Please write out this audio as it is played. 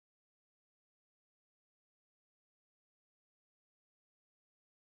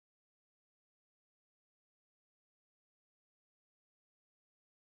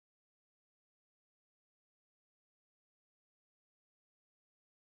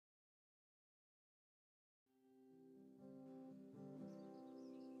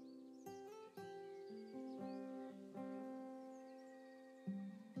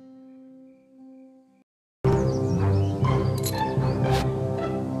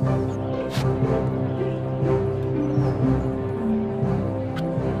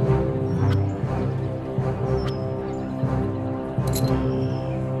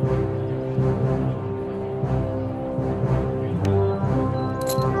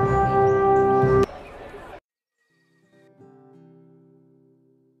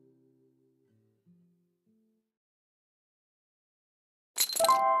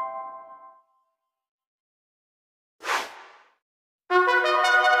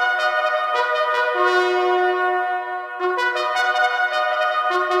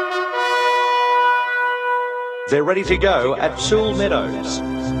They're ready to go at Soul Meadows.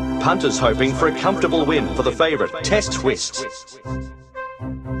 Punters hoping for a comfortable win for the favourite, Test Twist.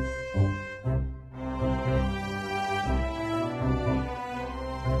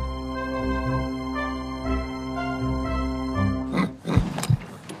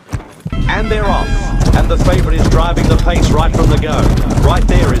 And they're off. And the favourite is driving the pace right from the go. Right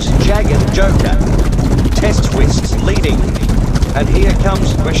there is Jagged Joker. Test Twist leading. And here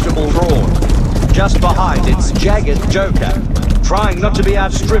comes Vegetable Prawn. Just behind it's Jagged Joker. Trying not to be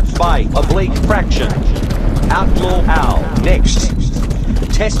outstripped by Oblique Fraction. Outlaw Owl next.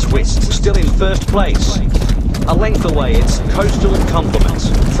 Test Twist still in first place. A length away it's Coastal Compliment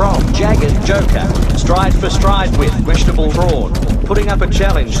from Jagged Joker. Stride for stride with Vegetable Prawn. Putting up a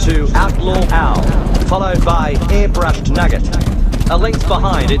challenge to Outlaw Owl. Followed by Airbrushed Nugget. A length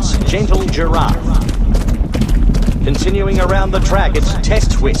behind it's Gentle Giraffe. Continuing around the track it's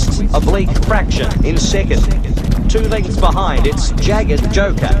Test Twist. Oblique Fraction in second. 2 lengths behind it's Jagged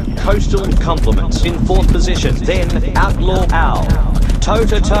Joker. Coastal Compliment in fourth position. Then Outlaw Owl. Toe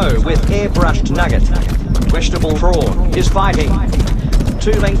to toe with Airbrushed Nugget. Vegetable Prawn is fighting.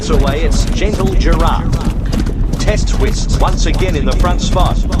 2 lengths away it's Gentle Giraffe. Test Twist once again in the front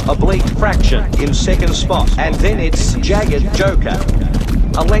spot. Oblique Fraction in second spot. And then it's Jagged Joker.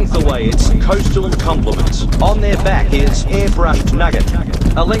 A length away it's Coastal Compliment. On their back is Airbrushed Nugget.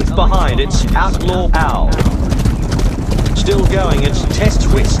 A length behind it's Outlaw Owl. Still going it's Test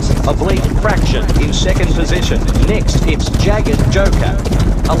Twist. Oblique Fraction in second position. Next it's Jagged Joker.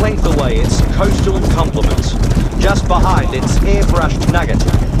 A length away it's Coastal Compliment. Just behind it's Airbrushed Nugget.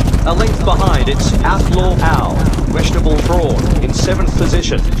 A length behind it's Outlaw Owl. Vegetable Prawn in 7th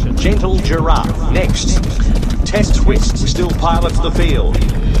position. Gentle Giraffe next. Test Twist still pilots the field.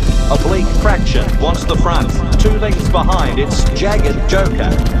 Oblique Fraction wants the front. 2 lengths behind it's Jagged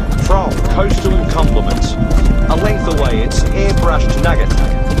Joker from Coastal Compliment. A length away it's Airbrushed Nugget.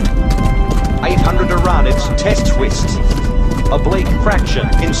 800 to run it's Test Twist. Oblique Fraction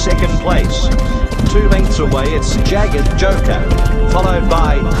in second place. 2 lengths away it's Jagged Joker, followed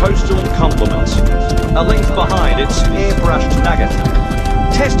by Coastal Compliment. A length behind it's Airbrushed Nugget.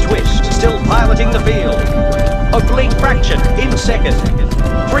 Test Twist still piloting the field. Oblique Fraction in second.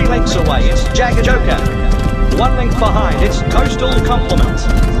 3 lengths away it's Jagged Joker. 1 length behind it's Coastal Compliment.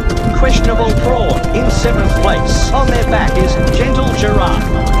 Questionable Prawn in 7th place. On their back is Gentle Giraffe.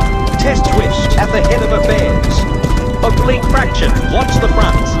 Test Twist at the head of affairs. Oblique Fraction wants the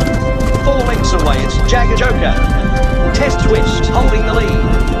front. 4 lengths away it's Jagged Joker. Test Twist holding the lead.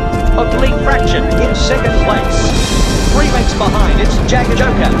 Oblique Fraction in second place. 3 lengths behind it's Jagged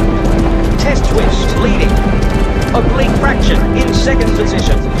Joker. Test Twist leading. Oblique Fraction in second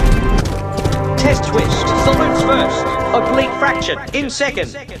position. Test Twist salutes first. Oblique Fraction in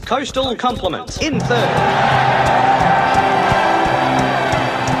second. Coastal Compliment in third.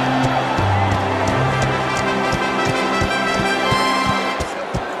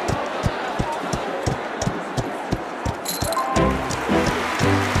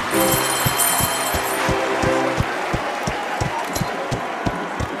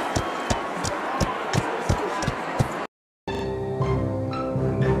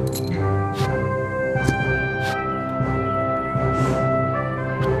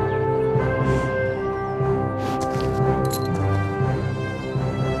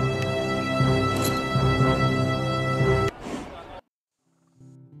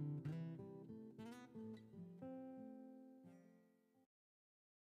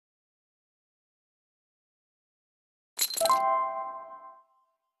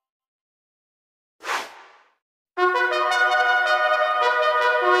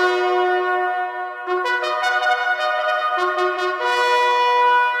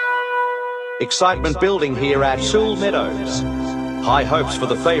 Excitement building here at Soul Meadows. High hopes for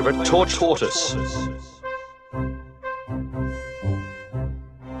the favourite Torch Tortoise.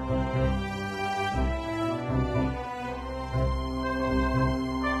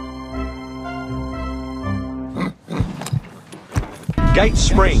 Gate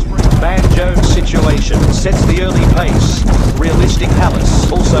Spring, Banjo Situation sets the early pace. Realistic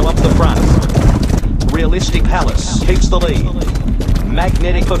Palace also up the front. Realistic Palace keeps the lead.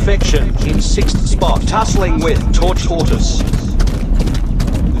 Magnetic Perfection in 6th spot, tussling with Torch Tortoise.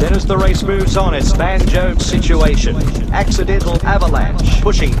 Then as the race moves on, it's Banjo Situation. Accidental Avalanche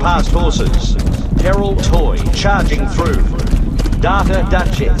pushing past horses. Herald Toy charging through. Data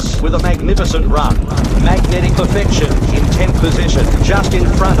Duchess with a magnificent run. Magnetic Perfection in 10th position, just in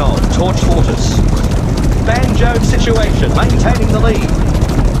front of Torch Tortoise. Banjo Situation maintaining the lead.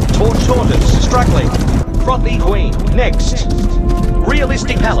 Torch Tortoise struggling. Frothy Queen next.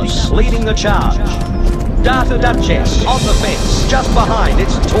 Realistic Palace leading the charge. Data Duchess on the fence. Just behind,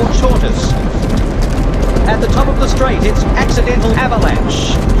 it's Torch Tortoise. At the top of the straight, it's Accidental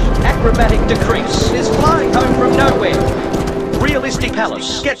Avalanche. Acrobatic Decrease is flying home from nowhere. Realistic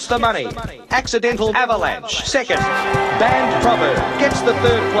Palace gets the money. Accidental Avalanche second. Band Proverb gets the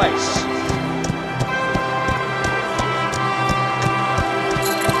third place.